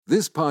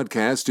This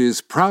podcast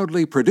is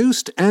proudly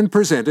produced and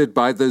presented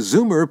by the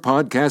Zoomer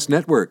Podcast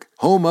Network,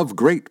 home of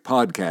great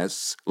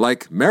podcasts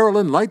like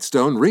Marilyn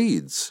Lightstone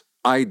Reads,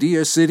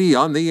 Idea City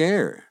on the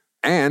Air,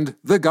 and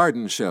The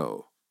Garden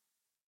Show.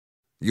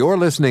 You're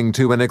listening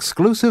to an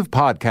exclusive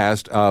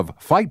podcast of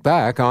Fight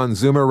Back on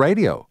Zoomer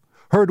Radio,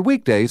 heard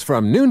weekdays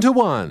from noon to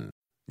 1.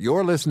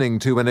 You're listening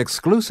to an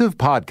exclusive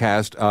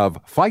podcast of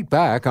Fight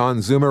Back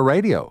on Zoomer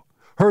Radio,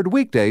 heard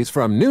weekdays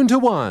from noon to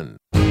 1.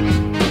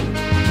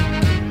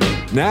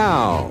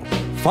 Now,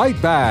 Fight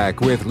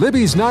Back with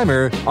Libby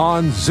Znaimer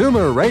on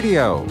Zoomer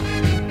Radio.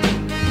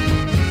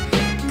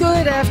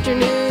 Good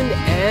afternoon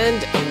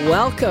and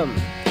welcome.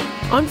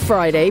 On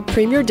Friday,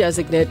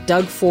 Premier-designate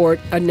Doug Ford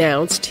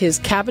announced his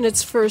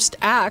cabinet's first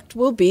act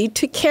will be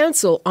to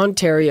cancel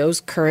Ontario's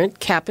current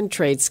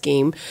cap-and-trade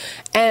scheme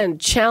and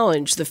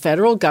challenge the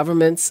federal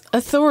government's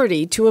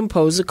authority to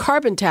impose a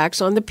carbon tax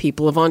on the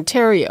people of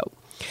Ontario.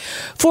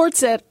 Ford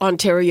said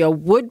Ontario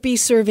would be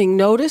serving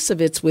notice of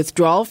its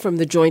withdrawal from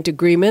the joint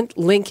agreement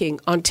linking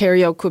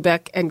Ontario,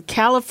 Quebec, and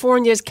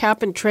California's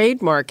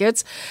cap-and-trade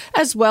markets,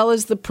 as well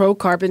as the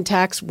pro-carbon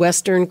tax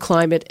Western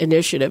Climate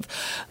Initiative.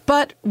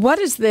 But what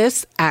does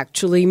this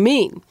actually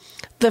mean?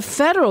 The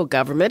federal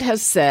government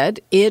has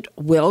said it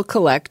will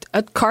collect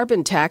a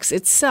carbon tax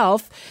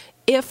itself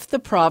if the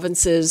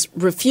provinces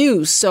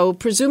refuse. So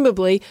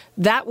presumably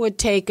that would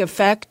take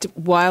effect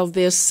while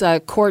this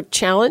court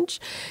challenge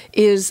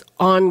is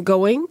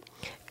ongoing.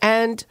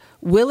 And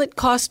will it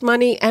cost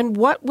money? And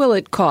what will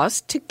it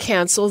cost to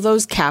cancel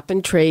those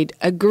cap-and-trade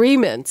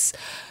agreements?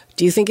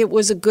 Do you think it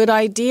was a good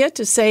idea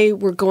to say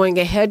we're going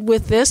ahead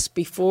with this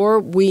before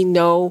we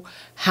know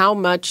how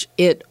much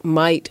it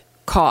might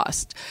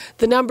cost?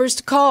 The numbers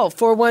to call,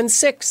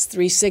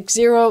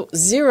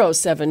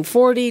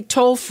 416-360-0740,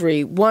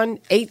 toll-free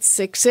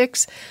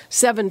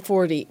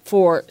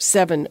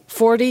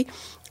 1-866-740-4740.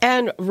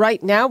 And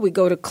right now we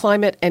go to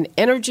climate and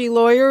energy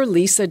lawyer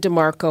Lisa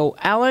DeMarco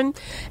Allen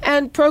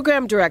and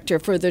program director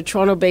for the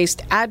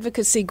Toronto-based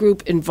advocacy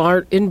group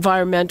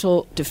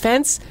Environmental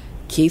Defence,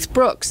 Keith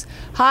Brooks.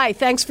 Hi,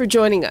 thanks for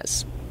joining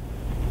us.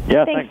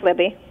 Yeah, thanks,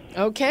 Libby.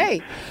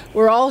 Okay,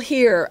 we're all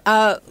here.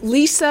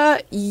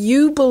 Lisa,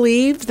 you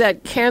believe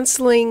that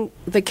canceling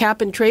the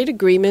cap-and-trade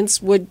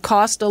agreements would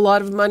cost a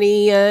lot of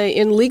money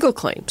in legal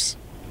claims.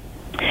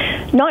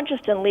 Not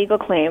just in legal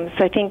claims.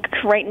 I think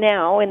right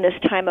now, in this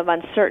time of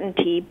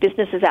uncertainty,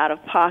 business is out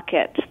of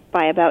pocket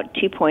by about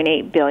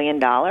 $2.8 billion.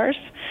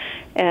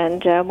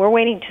 And we're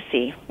waiting to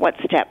see what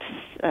steps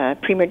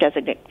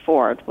Premier-designate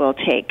Ford will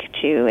take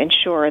to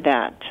ensure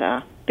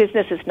that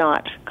business is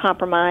not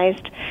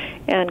compromised,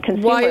 and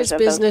consumers. Why is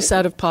business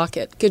out of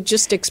pocket? Could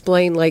just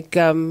explain,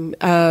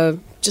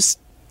 just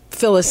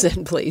fill us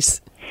in,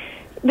 please.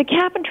 The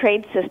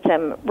cap-and-trade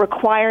system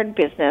required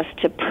business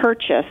to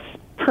purchase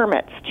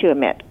permits to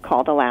emit,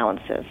 called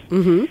allowances.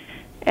 Mm-hmm.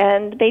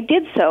 And they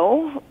did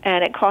so,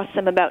 and it cost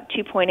them about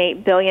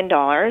 $2.8 billion.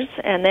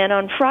 And then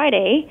on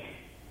Friday,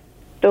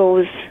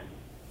 those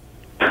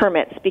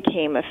permits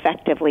became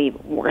effectively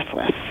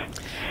worthless.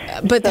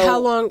 But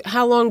so,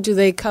 how long do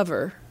they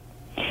cover?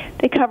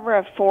 They cover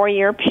a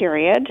 4-year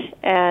period,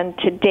 and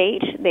to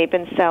date, they've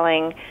been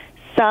selling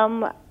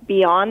some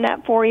beyond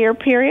that 4-year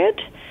period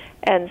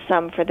and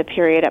some for the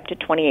period up to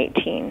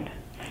 2018.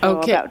 So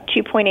okay. About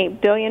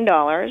 $2.8 billion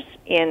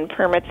in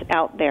permits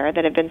out there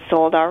that have been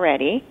sold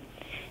already,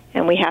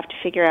 and we have to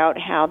figure out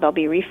how they'll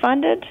be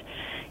refunded,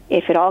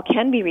 if it all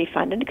can be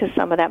refunded, because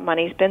some of that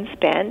money's been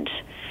spent,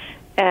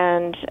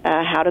 and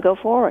how to go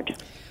forward.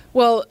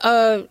 Well,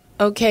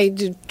 okay,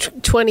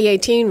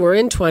 2018, we're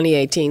in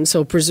 2018,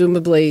 so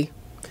presumably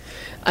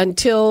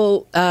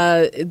until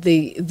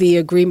the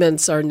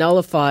agreements are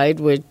nullified,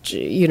 which,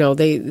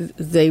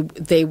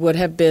 they would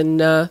have been,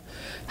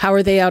 how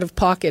are they out of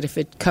pocket if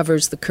it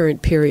covers the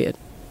current period?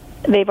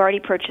 They've already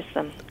purchased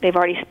them. They've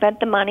already spent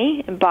the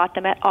money and bought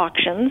them at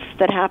auctions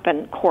that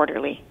happen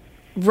quarterly.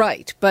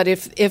 Right, but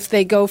if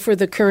they go for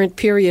the current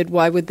period,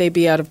 why would they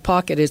be out of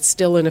pocket? It's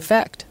still in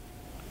effect.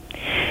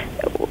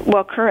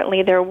 Well,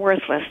 currently they're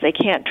worthless. They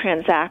can't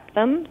transact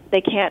them.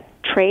 They can't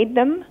trade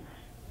them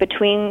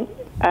between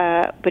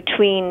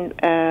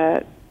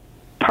parties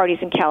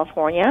in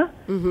California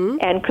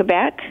and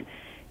Quebec.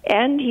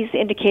 And he's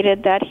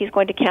indicated that he's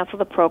going to cancel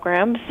the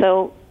program,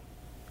 so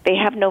they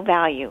have no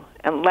value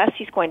unless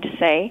he's going to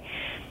say,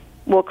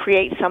 we'll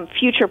create some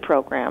future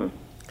program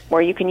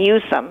where you can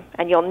use them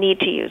and you'll need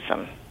to use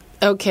them.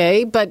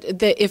 Okay, but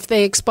if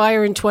they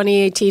expire in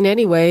 2018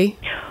 anyway...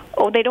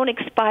 Oh, they don't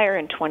expire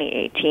in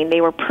 2018. They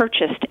were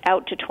purchased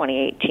out to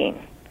 2018.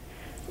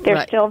 They're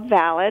right. Still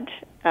valid,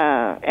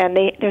 and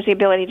there's the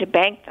ability to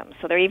bank them,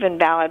 so they're even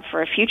valid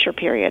for a future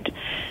period.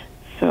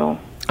 So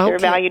their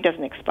value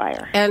doesn't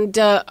expire. And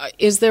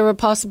is there a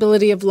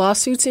possibility of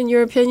lawsuits, in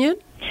your opinion?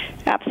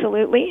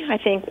 Absolutely. I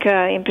think,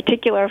 in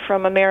particular,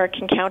 from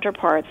American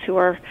counterparts who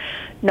are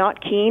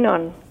not keen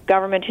on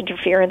government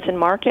interference in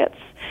markets,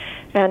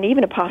 and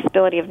even a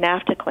possibility of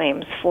NAFTA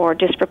claims for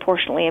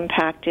disproportionately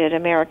impacted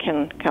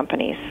American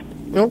companies.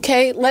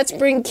 Okay, let's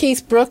bring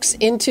Keith Brooks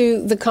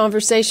into the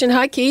conversation.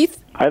 Hi, Keith.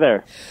 Hi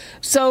there.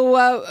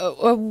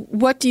 So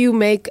what do you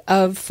make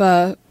of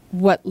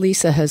what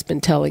Lisa has been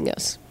telling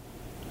us?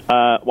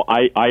 Well,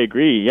 I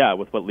agree,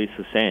 with what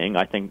Lisa's saying.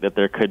 I think that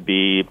there could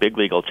be big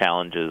legal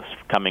challenges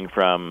coming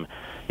from,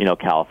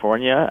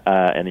 California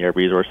and the Air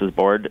Resources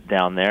Board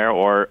down there,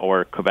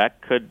 or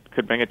Quebec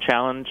could bring a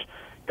challenge.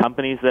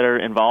 Companies that are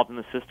involved in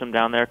the system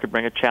down there could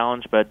bring a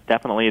challenge, but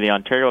definitely the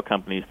Ontario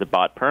companies that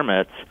bought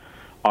permits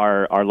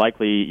are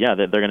likely,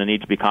 that they're going to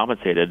need to be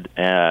compensated.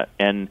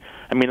 And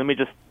I mean,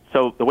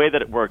 so the way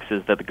that it works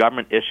is that the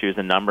government issues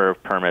a number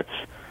of permits.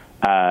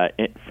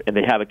 And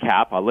they have a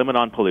cap, a limit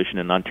on pollution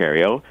in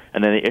Ontario,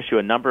 and then they issue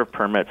a number of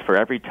permits for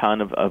every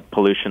ton of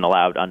pollution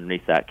allowed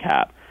underneath that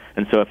cap.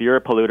 And so if you're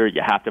a polluter,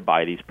 you have to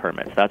buy these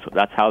permits.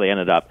 That's how they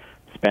ended up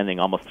spending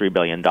almost $3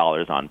 billion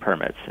on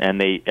permits.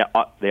 And they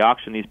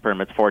auction these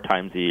permits 4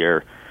 times a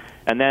year.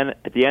 And then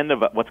at the end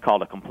of what's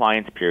called a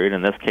compliance period,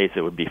 in this case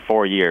it would be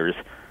 4 years,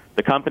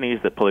 the companies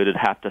that polluted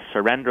have to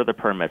surrender the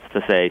permits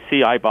to say,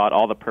 see, I bought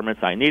all the permits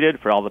I needed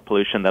for all the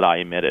pollution that I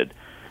emitted.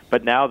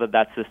 But now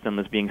that system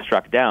is being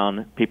struck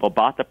down, people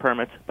bought the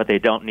permits, but they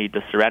don't need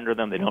to surrender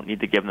them. They don't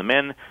need to give them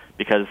in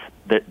because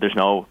there's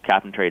no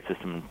cap-and-trade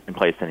system in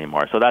place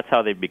anymore. So that's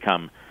how they've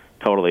become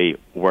totally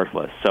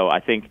worthless. So I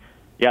think,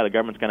 the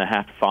government's going to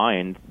have to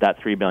find that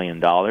 $3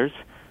 billion.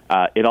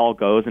 It all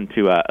goes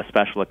into a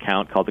special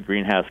account called the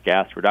Greenhouse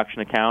Gas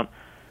Reduction Account.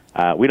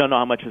 We don't know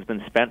how much has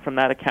been spent from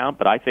that account,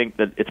 but I think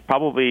that it's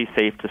probably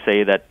safe to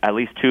say that at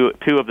least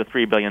two of the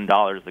 $3 billion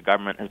the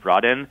government has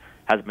brought in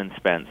has been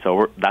spent.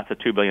 So that's a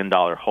 $2 billion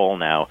hole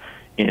now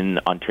in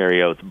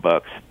Ontario's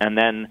books. And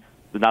then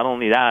not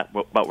only that,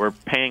 but we're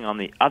paying on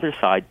the other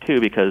side too,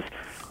 because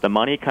the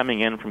money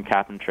coming in from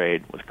cap and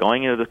trade was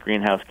going into the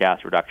greenhouse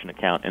gas reduction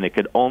account, and it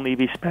could only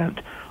be spent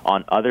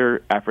on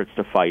other efforts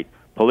to fight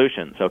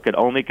pollution. So it could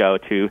only go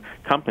to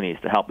companies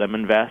to help them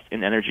invest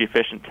in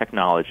energy-efficient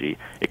technology.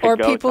 It could or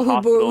go people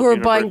to who are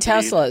buying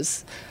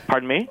Teslas.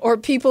 Pardon me? Or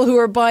people who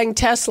are buying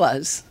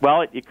Teslas.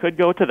 Well, it could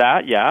go to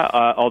that,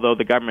 although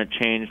the government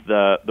changed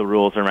the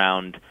rules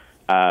around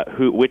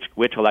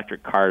which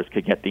electric cars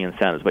could get the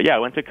incentives. But it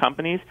went to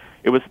companies.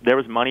 There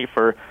was money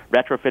for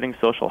retrofitting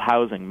social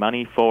housing,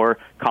 money for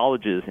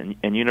colleges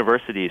and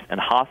universities and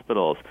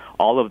hospitals,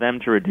 all of them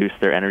to reduce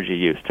their energy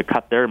use, to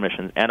cut their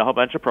emissions, and a whole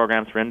bunch of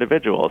programs for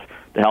individuals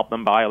to help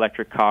them buy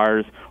electric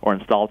cars or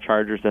install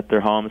chargers at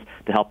their homes,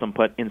 to help them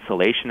put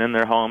insulation in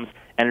their homes,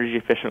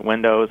 energy-efficient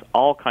windows,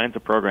 all kinds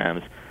of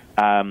programs.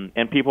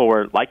 And people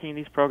were liking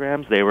these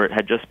programs. They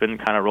had just been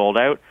kind of rolled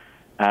out.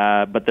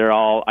 But they're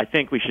all, I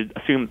think we should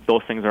assume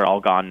those things are all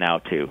gone now,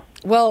 too.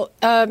 Well,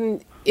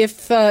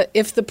 if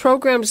the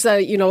programs,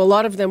 a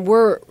lot of them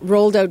were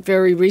rolled out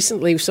very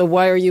recently, so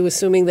why are you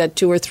assuming that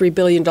 $2 or $3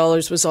 billion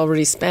was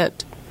already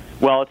spent?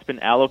 Well, it's been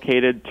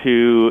allocated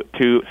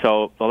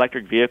so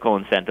electric vehicle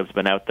incentives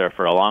been out there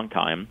for a long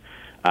time.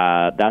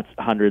 That's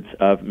hundreds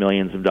of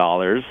millions of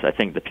dollars. I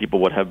think that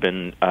people would have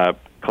been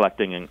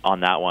collecting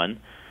on that one.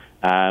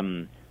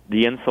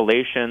 The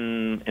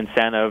insulation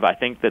incentive, I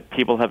think that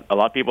a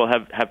lot of people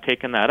have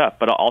taken that up,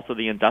 but also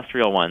the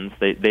industrial ones.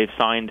 They've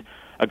signed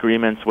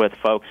agreements with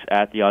folks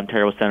at the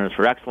Ontario Centres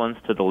for Excellence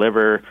to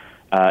deliver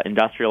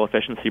industrial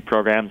efficiency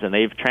programs, and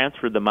they've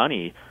transferred the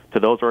money to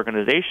those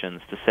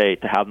organizations to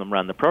have them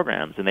run the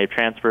programs. And they've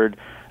transferred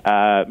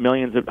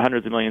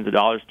hundreds of millions of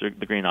dollars to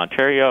the Green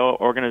Ontario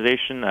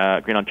organization,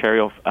 Green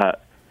Ontario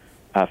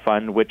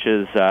Fund, which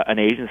is an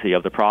agency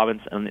of the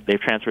province, and they've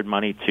transferred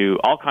money to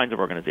all kinds of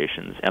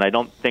organizations, and I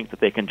don't think that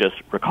they can just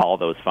recall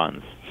those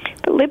funds.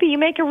 But Libby, you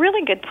make a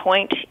really good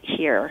point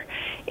here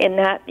in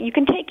that you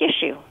can take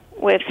issue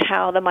with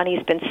how the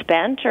money's been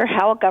spent or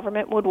how a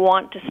government would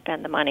want to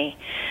spend the money.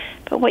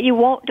 But what you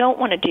don't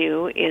want to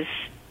do is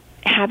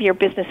have your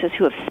businesses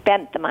who have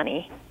spent the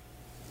money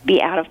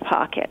be out of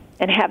pocket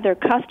and have their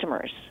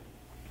customers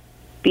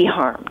be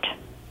harmed.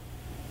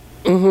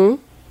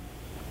 Mm-hmm.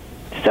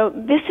 So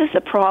this is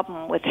the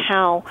problem with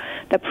how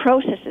the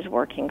process is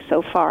working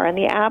so far, and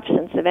the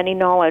absence of any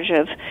knowledge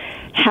of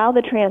how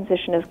the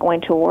transition is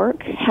going to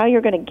work, how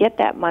you're going to get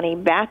that money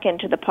back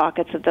into the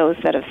pockets of those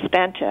that have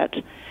spent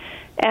it,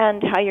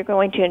 and how you're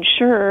going to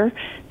ensure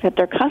that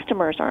their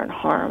customers aren't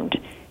harmed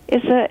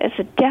is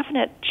a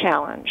definite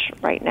challenge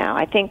right now.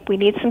 I think we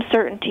need some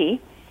certainty,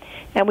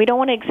 and we don't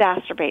want to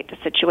exacerbate the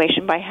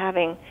situation by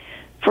having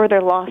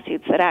further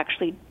lawsuits that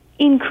actually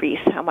increase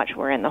how much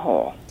we're in the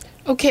hole.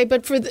 Okay,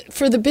 but for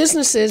the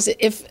businesses,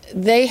 if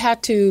they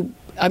had to,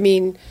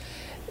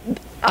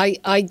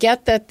 I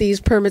get that these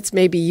permits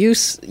may be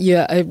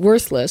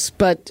worthless,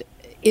 but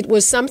it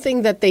was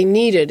something that they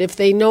needed. If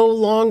they no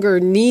longer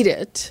need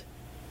it,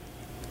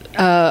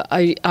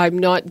 I'm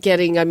not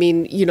getting,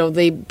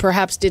 they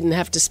perhaps didn't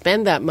have to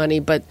spend that money,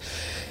 but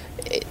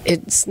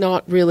it's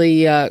not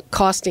really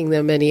costing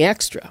them any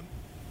extra.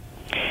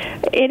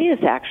 It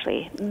is,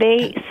 actually.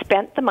 They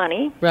spent the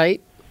money.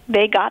 Right.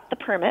 They got the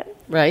permit,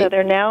 right? So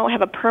they now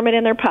have a permit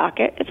in their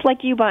pocket. It's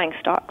like you buying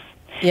stocks.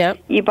 Yeah.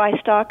 You buy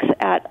stocks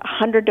at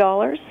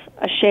 $100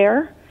 a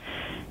share.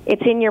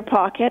 It's in your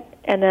pocket,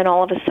 and then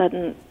all of a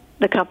sudden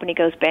the company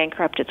goes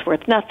bankrupt. It's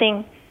worth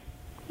nothing.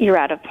 you're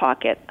out of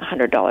pocket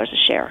 $100 a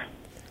share.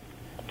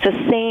 It's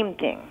the same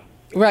thing.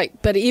 Right,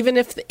 but even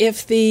if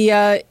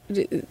the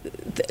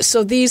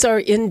so these are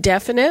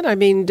indefinite. I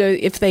mean,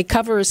 if they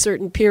cover a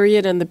certain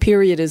period and the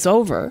period is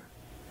over,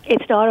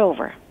 it's not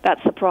over.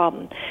 That's the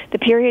problem. The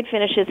period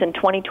finishes in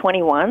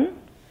 2021.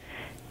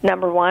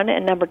 Number one,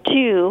 and number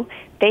two,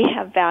 they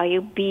have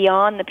value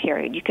beyond the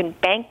period. You can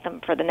bank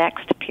them for the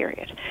next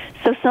period.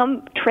 So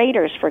some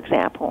traders, for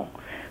example,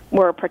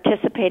 were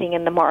participating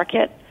in the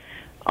market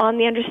on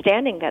the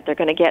understanding that they're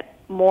going to get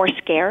more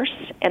scarce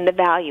and the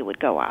value would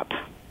go up.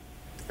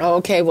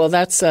 Okay, well,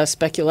 that's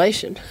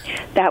speculation.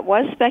 That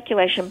was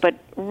speculation, but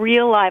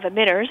real live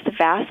emitters, the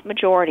vast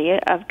majority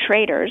of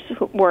traders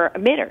were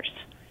emitters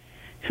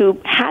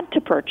who had to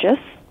purchase.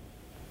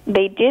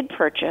 They did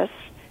purchase,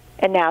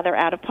 and now they're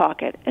out of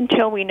pocket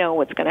until we know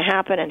what's going to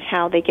happen and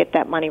how they get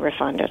that money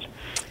refunded.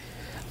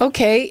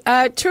 Okay,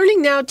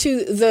 turning now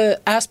to the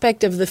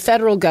aspect of the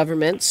federal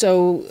government.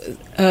 So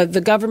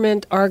the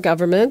government, our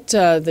government,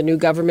 the new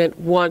government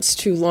wants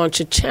to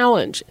launch a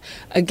challenge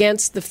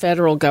against the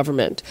federal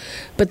government.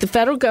 But the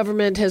federal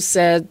government has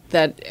said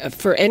that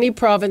for any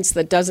province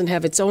that doesn't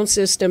have its own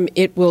system,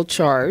 it will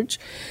charge.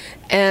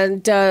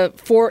 And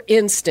for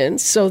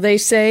instance, so they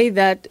say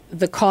that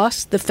the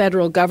cost the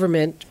federal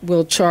government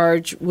will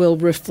charge will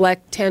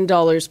reflect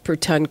 $10 per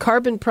ton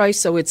carbon price.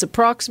 So it's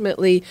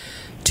approximately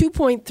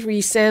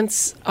 2.3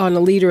 cents on a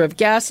liter of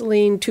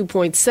gasoline,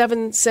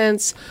 2.7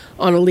 cents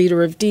on a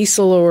liter of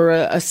diesel, or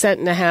a cent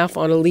and a half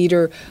on a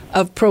liter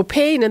of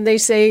propane. And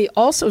they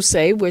also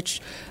say,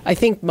 which I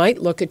think might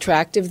look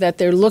attractive, that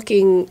they're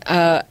looking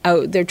out,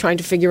 they're trying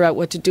to figure out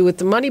what to do with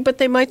the money, but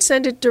they might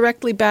send it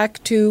directly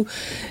back to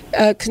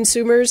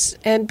consumers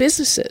and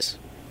businesses.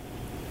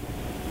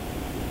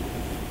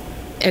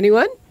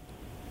 Anyone?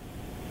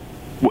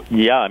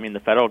 Yeah, I mean, the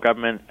federal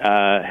government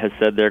has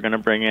said they're going to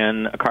bring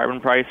in a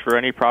carbon price for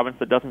any province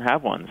that doesn't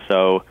have one.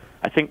 So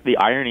I think the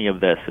irony of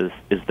this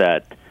is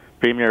that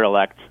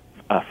Premier-elect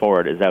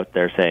Ford is out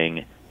there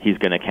saying he's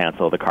going to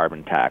cancel the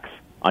carbon tax.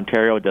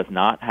 Ontario does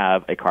not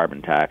have a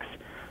carbon tax,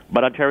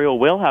 but Ontario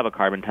will have a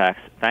carbon tax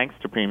thanks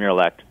to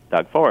Premier-elect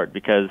Doug Ford,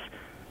 because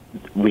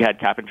we had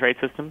cap-and-trade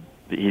system.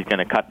 He's going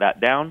to cut that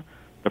down.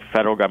 The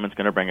federal government's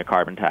going to bring a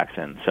carbon tax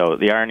in. So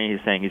the irony,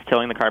 he's saying he's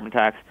killing the carbon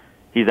tax.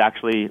 He's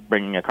actually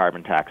bringing a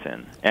carbon tax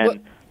in.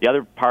 And the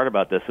other part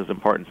about this is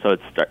important. So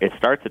it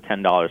starts at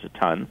 $10 a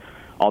ton,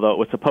 although it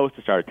was supposed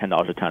to start at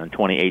 $10 a ton in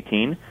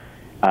 2018.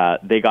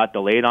 They got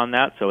delayed on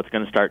that, so it's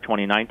going to start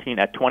 2019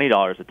 at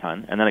 $20 a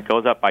ton, and then it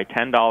goes up by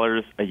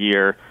 $10 a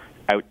year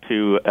out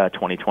to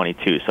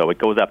 2022. So it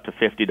goes up to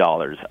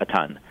 $50 a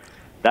ton.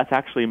 That's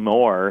actually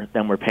more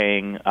than we're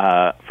paying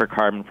for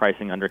carbon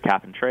pricing under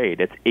cap and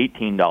trade. It's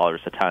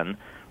 $18 a ton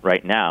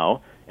right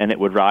now, and it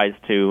would rise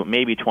to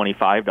maybe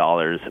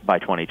 $25 by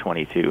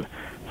 2022.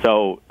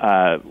 So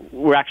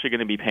we're actually going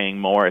to be paying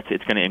more. It's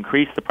going to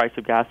increase the price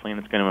of gasoline.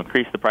 It's going to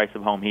increase the price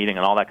of home heating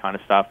and all that kind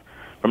of stuff.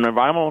 From an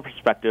environmental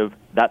perspective,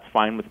 that's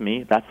fine with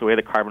me. That's the way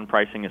the carbon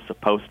pricing is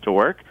supposed to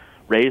work.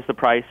 Raise the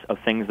price of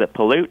things that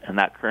pollute, and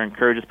that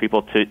encourages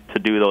people to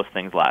do those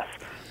things less.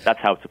 That's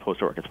how it's supposed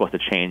to work. It's supposed to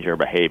change your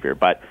behavior.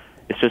 But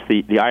it's just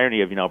the irony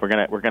of, we're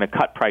going to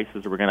cut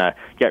prices, or we're going to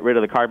get rid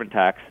of the carbon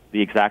tax.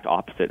 The exact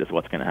opposite is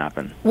what's going to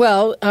happen.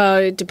 Well,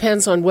 it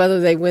depends on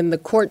whether they win the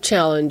court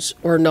challenge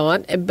or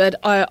not. But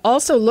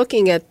also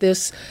looking at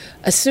this,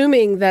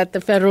 assuming that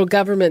the federal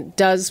government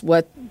does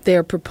what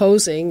they're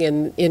proposing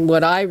in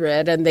what I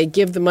read, and they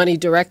give the money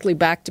directly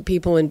back to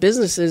people and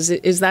businesses,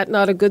 is that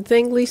not a good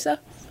thing,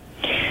 Lisa?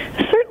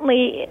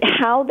 Certainly,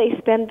 how they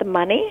spend the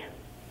money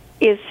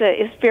is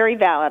very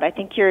valid. I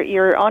think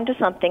you're onto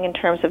something in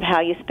terms of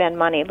how you spend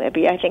money,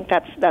 Libby. I think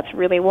that's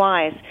really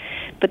wise.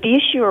 But the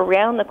issue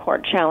around the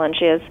court challenge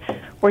is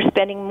we're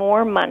spending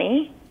more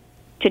money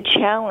to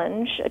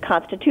challenge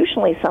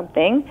constitutionally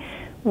something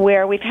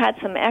where we've had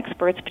some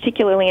experts,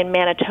 particularly in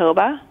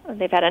Manitoba,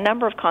 they've had a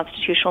number of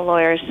constitutional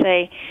lawyers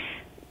say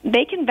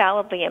they can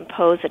validly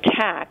impose a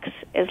tax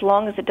as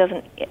long as it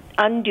doesn't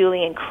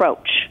unduly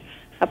encroach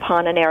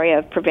upon an area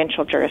of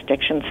provincial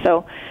jurisdiction.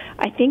 So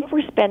I think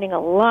we're spending a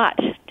lot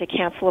to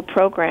cancel a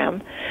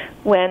program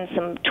when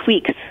some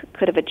tweaks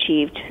could have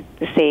achieved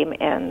the same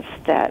ends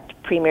that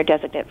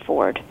Premier-designate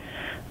Ford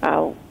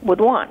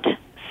would want.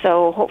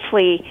 So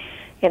hopefully,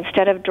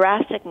 instead of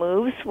drastic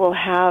moves, we'll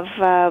have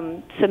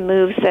some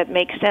moves that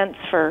make sense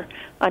for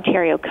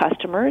Ontario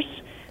customers,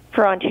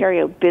 for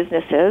Ontario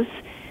businesses,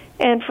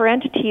 and for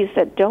entities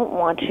that don't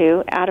want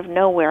to, out of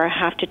nowhere,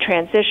 have to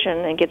transition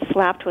and get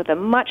slapped with a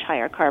much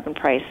higher carbon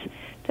price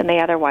than they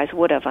otherwise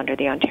would have under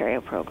the Ontario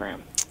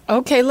program.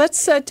 Okay,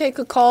 let's take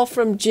a call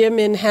from Jim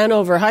in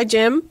Hanover. Hi,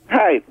 Jim.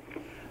 Hi.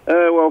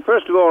 Well,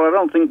 first of all, I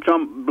don't think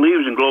Trump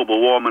believes in global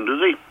warming,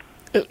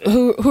 does he?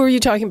 Who are you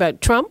talking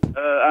about? Trump?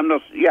 I'm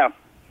not, yeah.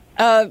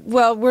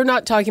 Well, we're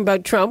not talking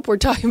about Trump. We're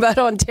talking about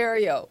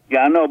Ontario.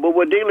 Yeah, I know, but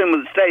we're dealing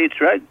with the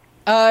states, right?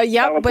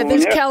 Yeah, California. But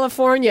there's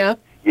California.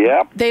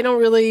 Yeah. They don't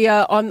really,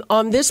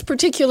 on this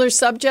particular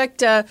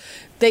subject,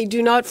 they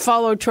do not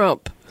follow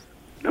Trump.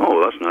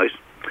 Oh, that's nice.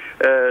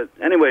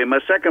 Anyway, my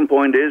second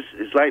point is,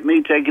 it's like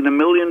me taking $1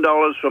 million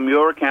from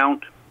your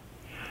account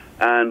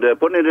and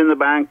putting it in the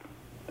bank,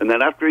 and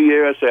then after a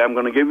year I say, I'm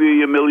going to give you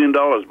your $1 million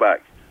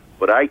back,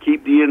 but I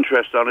keep the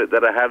interest on it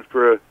that I had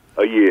for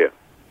a year.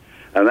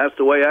 And that's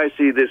the way I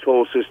see this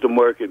whole system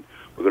working.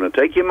 We're going to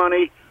take your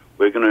money,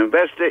 we're going to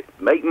invest it,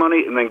 make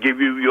money, and then give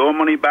you your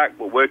money back,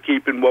 but we're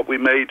keeping what we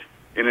made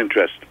in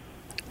interest.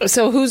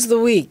 So who's the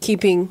we?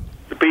 Keeping?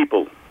 The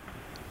people.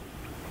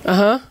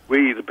 Uh-huh.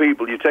 We, the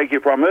people. You take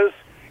it from us,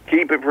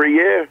 keep it for a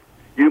year,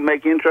 you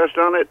make interest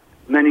on it,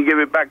 and then you give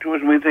it back to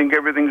us, and we think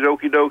everything's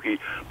okie-dokie.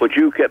 But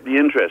you kept the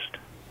interest.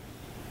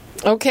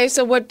 Okay,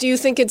 so what do you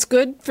think? It's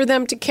good for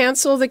them to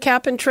cancel the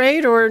cap and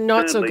trade, or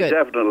not so good?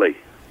 Definitely.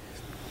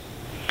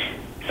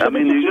 So I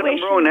mean, you're going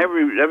to ruin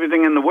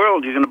everything in the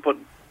world. You're going to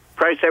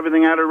price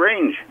everything out of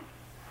range.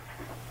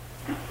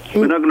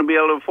 We're not going to be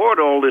able to afford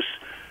all this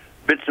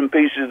bits and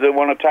pieces that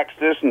want to tax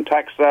this and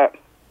tax that.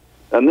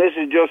 And this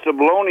is just a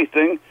baloney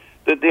thing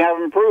that they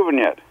haven't proven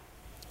yet.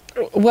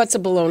 What's a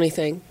baloney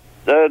thing?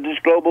 This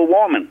global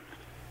warming.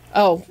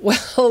 Oh, well,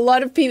 a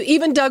lot of people,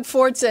 even Doug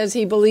Ford says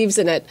he believes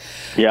in it.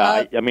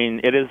 Yeah, I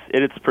mean,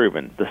 it's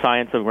proven. The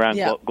science around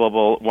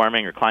global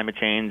warming or climate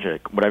change, or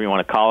whatever you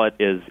want to call it,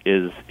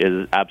 is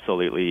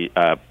absolutely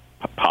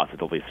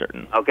positively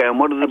certain. Okay, and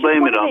what do they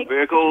blame it on?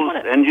 Vehicles,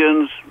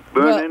 engines,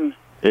 burning? Well,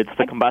 it's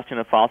the combustion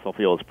of fossil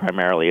fuels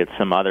primarily. It's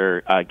some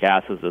other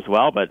gases as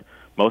well, but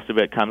most of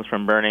it comes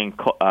from burning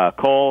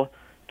coal,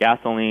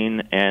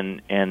 gasoline,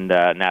 and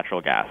natural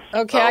gas.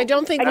 Okay, I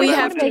don't think we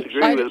have to.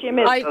 Jim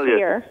is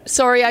clear.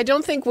 Sorry, I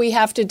don't think we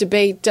have to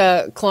debate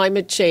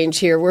climate change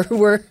here.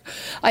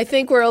 I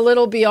think we're a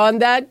little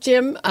beyond that,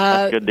 Jim.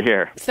 That's good to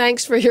hear.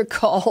 Thanks for your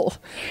call.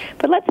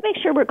 But let's make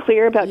sure we're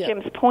clear about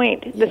Jim's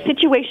point. The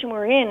situation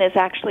we're in is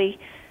actually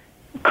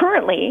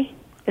currently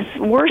is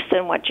worse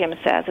than what Jim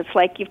says. It's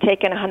like you've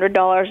taken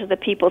 $100 of the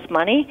people's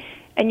money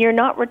and you're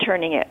not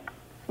returning it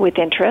with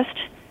interest.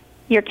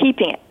 You're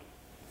keeping it.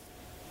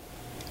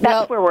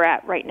 That's where we're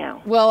at right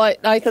now. Well,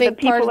 I think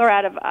the people are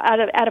out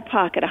of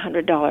pocket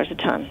 $100 a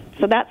ton.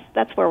 So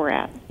that's where we're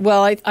at.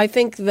 Well, I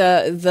think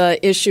the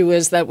issue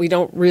is that we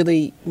don't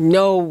really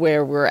know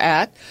where we're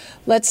at.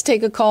 Let's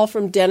take a call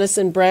from Dennis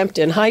in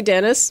Brampton. Hi,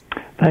 Dennis.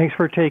 Thanks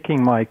for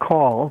taking my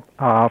call.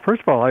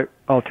 First of all,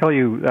 I'll tell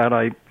you that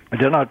I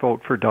did not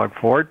vote for Doug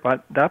Ford,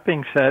 but that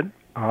being said,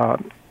 I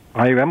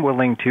am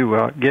willing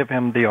to give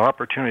him the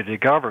opportunity to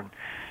govern.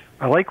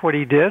 I like what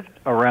he did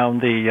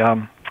around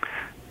the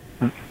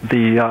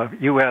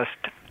U.S.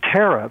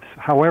 tariffs.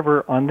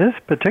 However, on this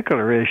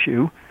particular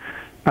issue,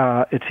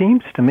 it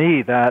seems to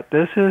me that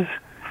this is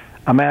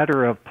a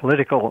matter of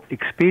political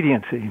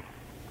expediency.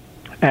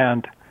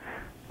 And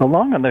the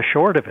long and the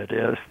short of it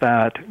is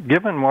that,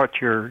 given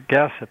what your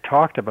guests have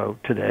talked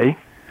about today,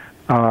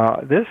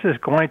 this is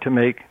going to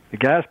make the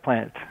gas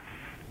plant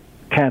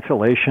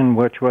cancellation,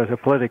 which was a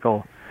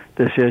political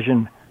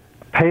decision,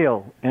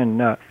 pale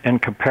in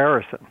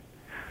comparison.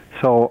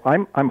 So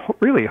I'm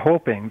really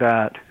hoping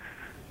that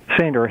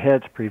saner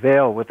heads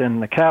prevail within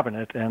the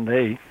cabinet and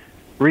they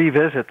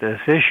revisit this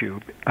issue.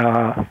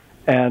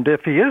 And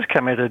if he is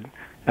committed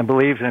and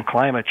believes in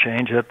climate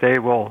change, that they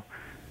will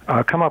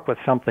come up with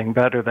something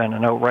better than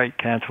an outright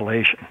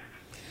cancellation.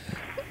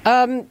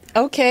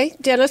 Okay,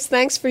 Dennis,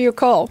 thanks for your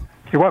call.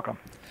 You're welcome.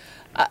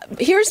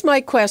 Here's my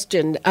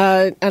question,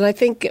 and I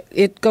think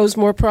it goes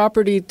more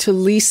properly to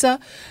Lisa.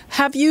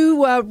 Have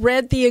you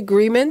read the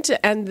agreement,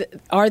 and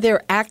are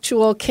there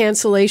actual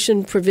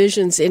cancellation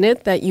provisions in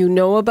it that you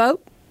know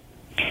about?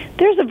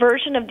 There's a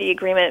version of the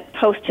agreement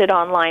posted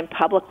online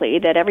publicly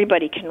that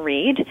everybody can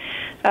read.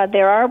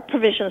 There are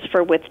provisions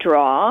for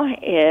withdrawal.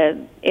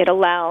 It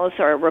allows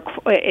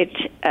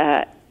it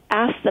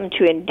asks them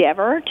to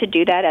endeavor to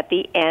do that at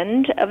the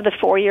end of the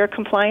 4-year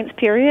compliance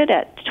period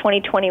at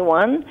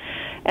 2021,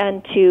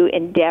 and to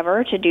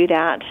endeavor to do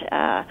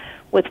that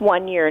with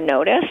 1 year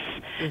notice.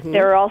 Mm-hmm.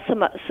 There are also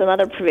some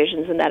other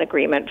provisions in that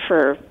agreement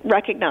for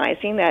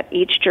recognizing that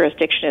each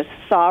jurisdiction is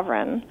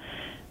sovereign.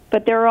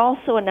 But there are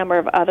also a number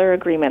of other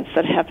agreements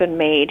that have been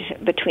made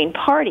between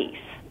parties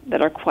that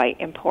are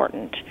quite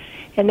important.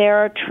 And there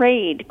are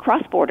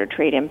cross-border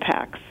trade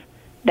impacts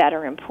that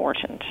are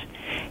important.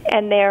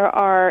 And there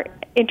are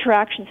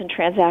interactions and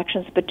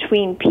transactions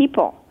between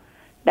people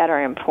that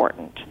are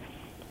important.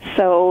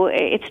 So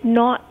it's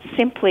not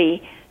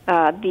simply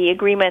the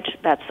agreement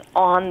that's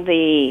on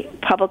the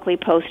publicly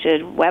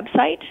posted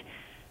website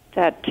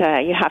that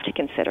you have to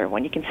consider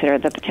when you consider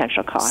the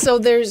potential cost. So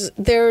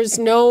there's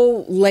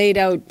no laid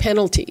out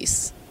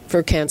penalties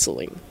for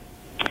canceling?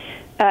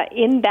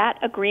 In that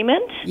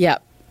agreement,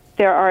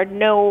 there are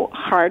no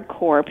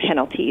hardcore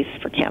penalties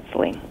for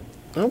canceling.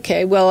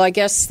 Okay, well, I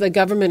guess the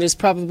government is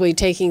probably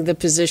taking the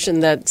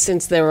position that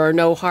since there are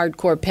no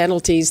hardcore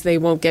penalties, they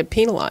won't get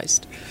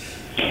penalized.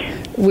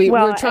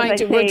 We're trying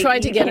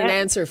to get an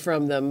answer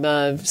from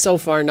them. So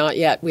far, not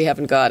yet. We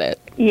haven't got it.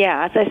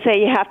 Yeah, as I say,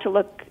 you have to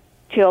look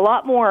to a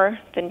lot more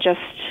than just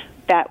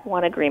that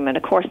one agreement.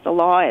 Of course, the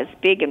law is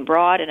big and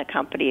broad and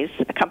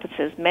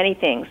encompasses many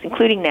things,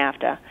 including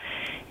NAFTA,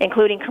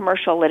 including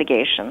commercial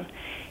litigation.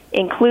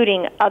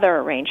 including other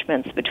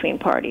arrangements between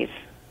parties.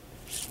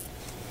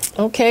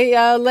 Okay,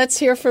 let's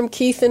hear from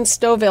Keith in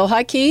Stouffville.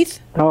 Hi,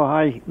 Keith. Oh,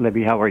 hi,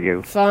 Libby. How are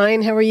you?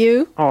 Fine. How are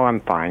you? Oh, I'm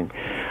fine.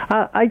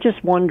 I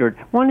just wondered,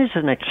 when is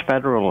the next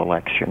federal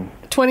election?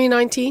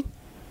 2019.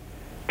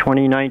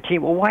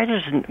 2019? Well, why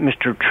doesn't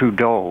Mr.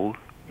 Trudeau,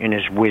 in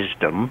his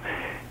wisdom,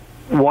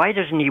 why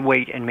doesn't he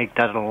wait and make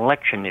that an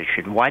election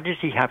issue? Why does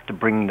he have to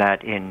bring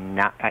that in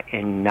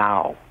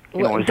now?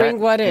 Bring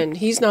what in?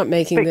 He's not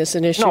making this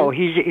an issue. No,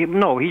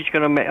 he's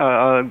going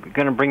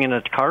to bring in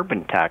a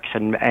carbon tax,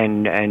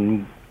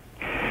 and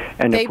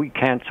if we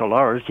cancel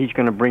ours, he's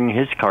going to bring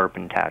his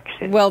carbon tax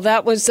in. Well,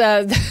 that was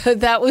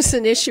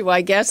an issue,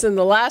 I guess, in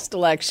the last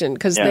election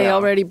because they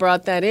already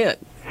brought that in.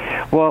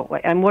 Well,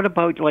 and what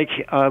about what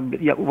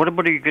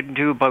are you going to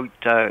do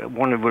about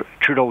one of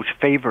Trudeau's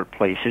favorite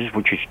places,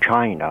 which is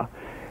China?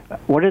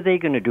 What are they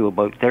going to do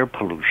about their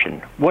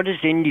pollution? What is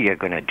India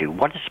going to do?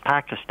 What is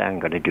Pakistan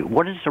going to do?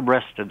 What is the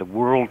rest of the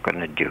world going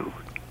to do?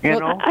 You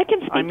know? I can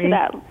speak to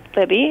that,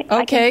 Libby.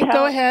 Okay,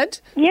 go ahead.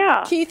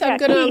 Yeah, Keith,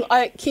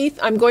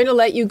 I'm going to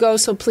let you go.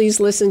 So please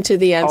listen to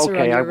the answer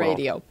on your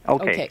radio.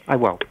 Okay, I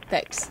will.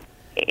 Thanks.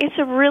 It's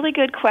a really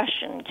good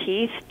question,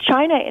 Keith.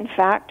 China, in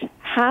fact,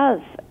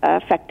 has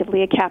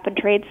effectively a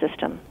cap-and-trade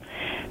system.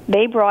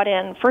 They brought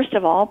in, first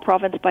of all,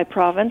 province by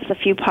province, a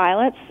few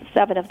pilots,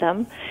 7 of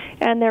them,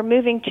 and they're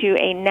moving to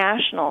a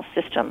national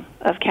system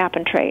of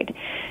cap-and-trade.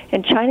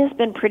 And China's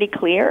been pretty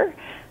clear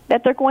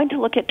that they're going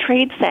to look at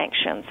trade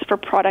sanctions for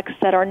products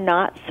that are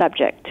not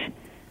subject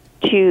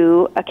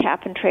to a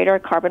cap-and-trade or a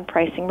carbon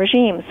pricing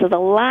regime. So the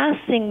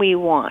last thing we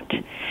want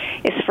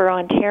is for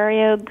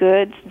Ontario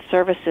goods and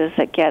services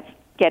that get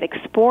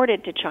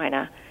exported to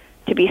China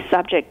to be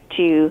subject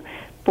to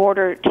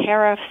border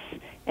tariffs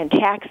and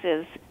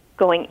taxes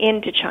going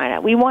into China.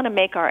 We want to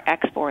make our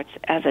exports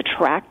as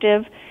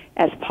attractive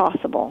as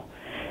possible.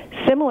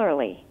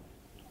 Similarly,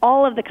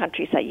 all of the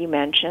countries that you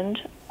mentioned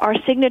are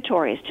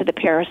signatories to the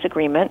Paris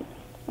Agreement,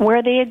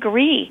 where they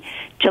agree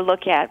to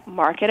look at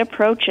market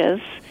approaches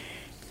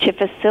to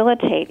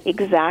facilitate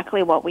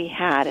exactly what we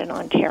had in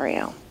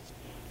Ontario.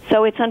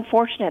 So it's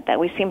unfortunate that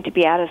we seem to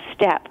be out of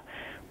step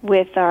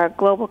with our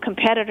global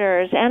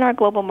competitors and our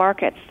global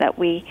markets that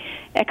we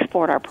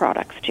export our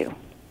products to.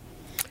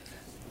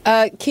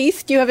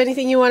 Keith, do you have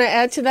anything you want to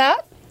add to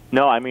that?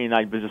 No, I mean,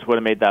 I just would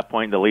have made that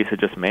point that Lisa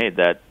just made,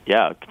 that,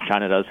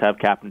 China does have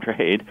cap and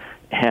trade,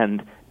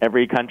 and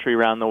every country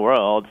around the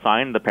world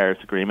signed the Paris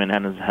Agreement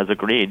and has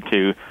agreed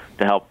to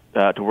help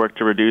to work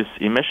to reduce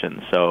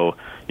emissions. So,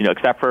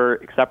 except for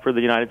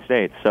the United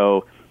States.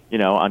 So,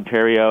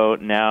 Ontario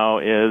now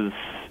is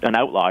an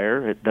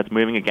outlier that's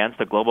moving against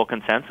a global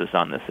consensus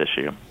on this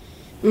issue.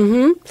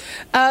 Mm-hmm.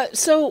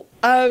 So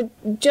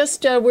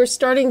we're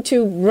starting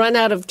to run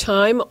out of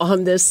time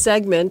on this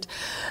segment.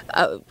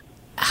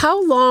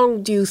 How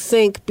long do you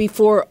think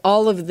before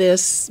all of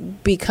this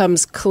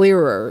becomes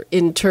clearer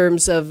in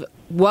terms of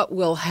what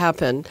will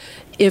happen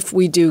if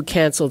we do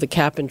cancel the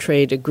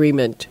cap-and-trade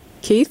agreement?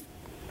 Keith?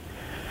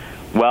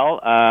 Well,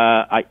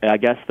 I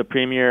guess the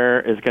Premier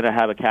is going to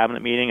have a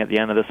cabinet meeting at the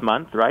end of this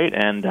month, right?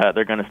 And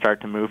they're going to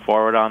start to move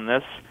forward on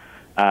this.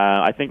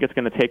 I think it's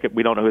going to take it.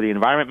 We don't know who the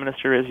Environment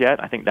Minister is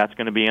yet. I think that's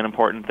going to be an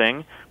important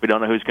thing. We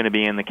don't know who's going to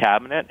be in the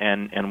cabinet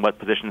and what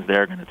positions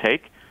they're going to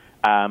take.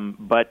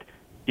 But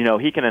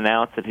he can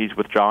announce that he's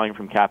withdrawing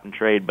from cap and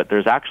trade, but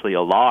there's actually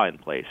a law in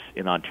place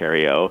in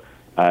Ontario.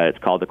 It's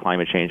called the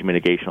Climate Change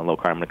Mitigation and Low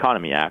Carbon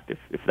Economy Act,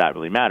 if that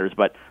really matters.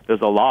 But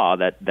there's a law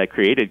that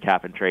created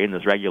cap and trade, and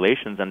there's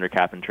regulations under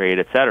cap and trade,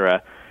 et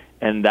cetera.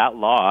 And that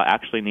law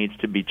actually needs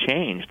to be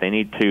changed. They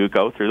need to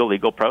go through the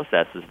legal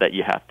processes that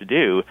you have to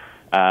do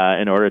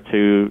in order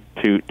to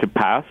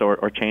pass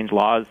or change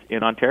laws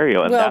in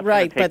Ontario. And that's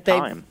going to take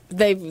time.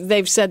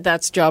 They've said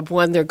that's job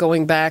one. They're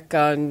going back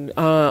on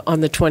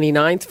the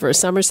 29th for a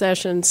summer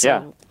session. So.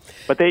 Yeah,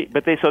 but they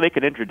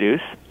can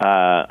introduce.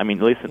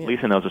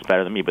 Lisa knows this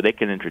better than me, but they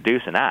can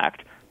introduce an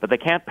act, but they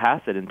can't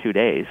pass it in 2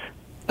 days.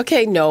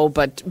 Okay, no,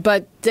 but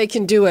they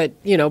can do it,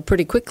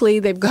 pretty quickly.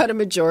 They've got a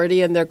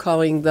majority, and they're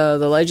calling the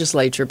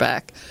legislature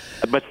back.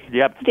 But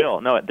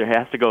still, no, there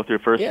has to go through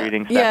first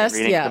reading, second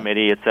reading,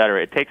 committee, et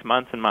cetera. It takes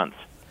months and months.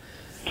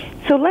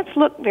 So let's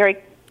look very,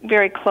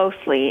 very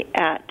closely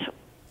at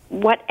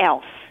what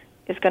else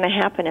is going to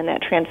happen in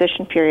that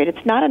transition period.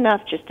 It's not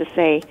enough just to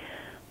say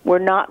we're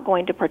not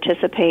going to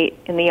participate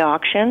in the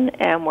auction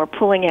and we're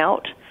pulling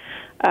out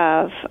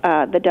of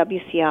the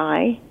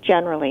WCI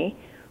generally.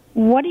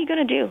 What are you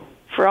going to do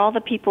for all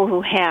the people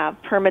who have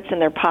permits in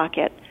their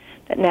pocket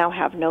that now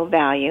have no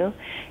value?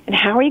 And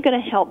how are you going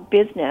to help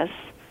business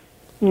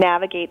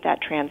navigate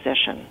that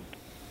transition?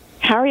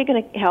 How are you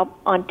going to help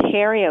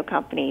Ontario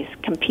companies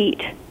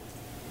compete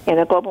in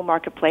a global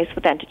marketplace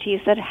with entities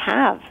that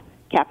have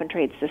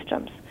cap-and-trade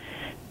systems?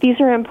 These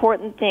are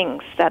important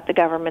things that the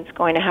government's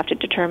going to have to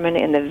determine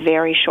in the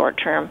very short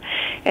term.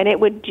 And it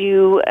would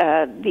do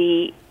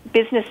the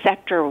business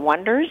sector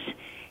wonders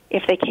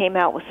if they came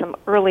out with some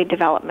early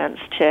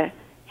developments to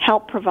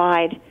help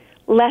provide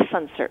less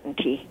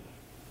uncertainty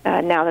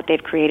now that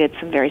they've created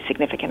some very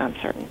significant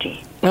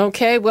uncertainty.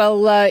 Okay,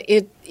 well,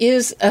 it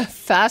is a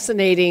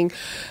fascinating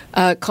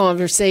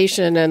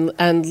conversation,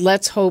 and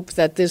let's hope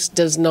that this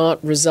does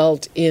not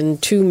result in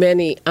too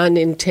many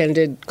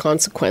unintended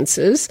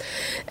consequences.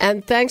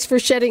 And thanks for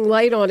shedding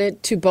light on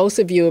it to both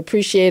of you.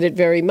 Appreciate it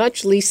very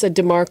much, Lisa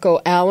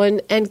DeMarco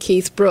Allen and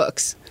Keith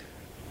Brooks.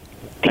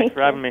 Thanks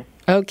for having me.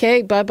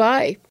 Okay,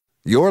 bye-bye.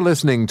 You're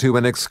listening to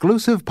an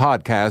exclusive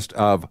podcast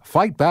of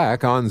Fight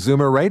Back on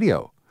Zoomer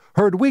Radio.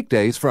 Heard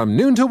weekdays from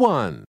noon to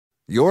 1.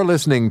 You're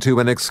listening to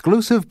an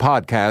exclusive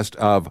podcast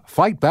of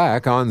Fight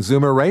Back on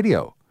Zoomer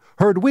Radio.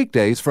 Heard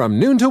weekdays from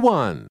noon to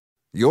 1.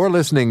 You're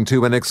listening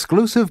to an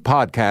exclusive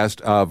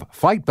podcast of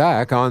Fight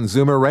Back on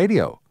Zoomer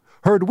Radio.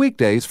 Heard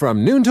weekdays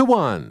from noon to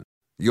 1.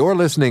 You're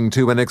listening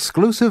to an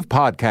exclusive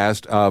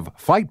podcast of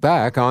Fight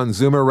Back on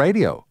Zoomer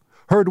Radio.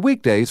 Heard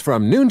weekdays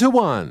from noon to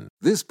 1.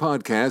 This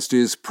podcast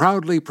is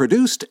proudly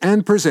produced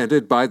and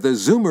presented by the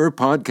Zoomer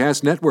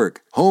Podcast Network,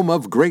 home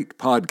of great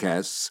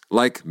podcasts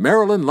like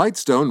Marilyn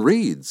Lightstone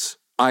Reads,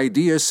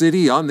 Idea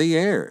City on the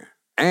Air,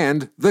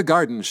 and The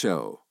Garden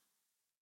Show.